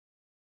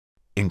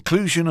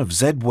Inclusion of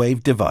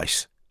Z-Wave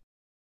device.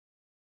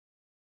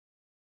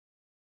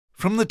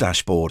 From the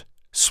dashboard,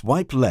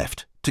 swipe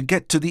left to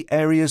get to the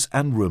Areas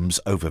and Rooms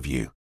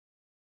overview.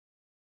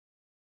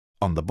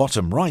 On the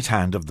bottom right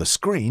hand of the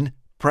screen,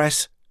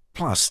 press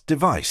plus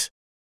Device.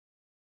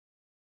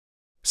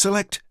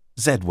 Select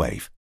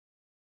Z-Wave.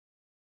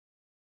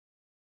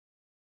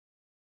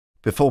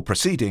 Before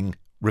proceeding,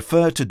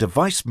 refer to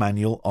Device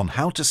Manual on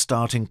how to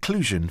start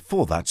inclusion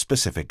for that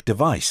specific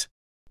device.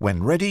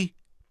 When ready,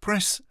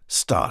 press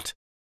Start.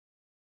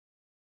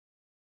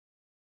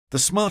 The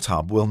Smart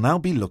Hub will now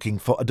be looking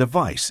for a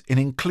device in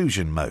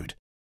inclusion mode.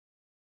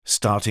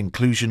 Start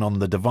inclusion on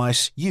the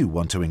device you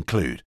want to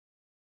include.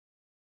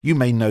 You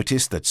may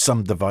notice that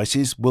some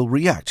devices will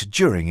react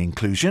during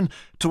inclusion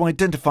to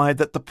identify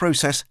that the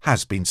process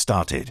has been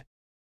started.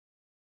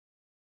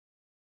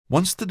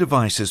 Once the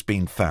device has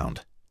been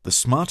found, the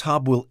Smart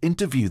Hub will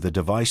interview the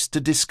device to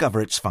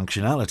discover its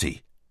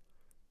functionality.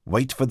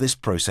 Wait for this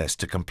process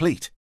to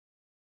complete.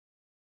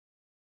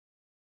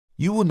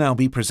 You will now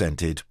be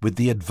presented with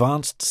the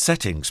Advanced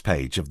Settings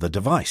page of the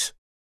device.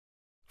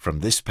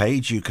 From this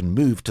page, you can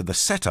move to the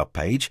Setup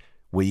page,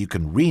 where you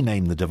can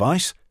rename the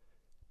device,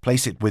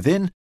 place it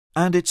within,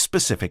 and its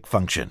specific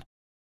function.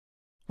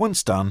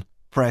 Once done,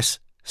 press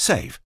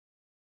Save.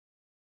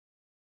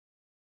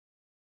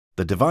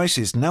 The device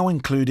is now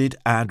included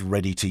and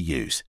ready to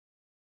use.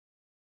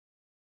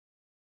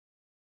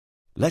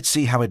 Let's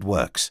see how it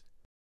works.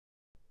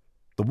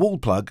 The wall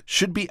plug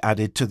should be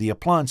added to the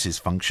Appliances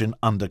function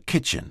under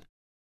Kitchen.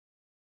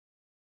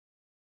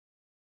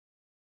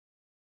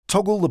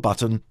 Toggle the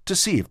button to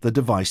see if the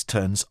device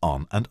turns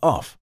on and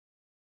off.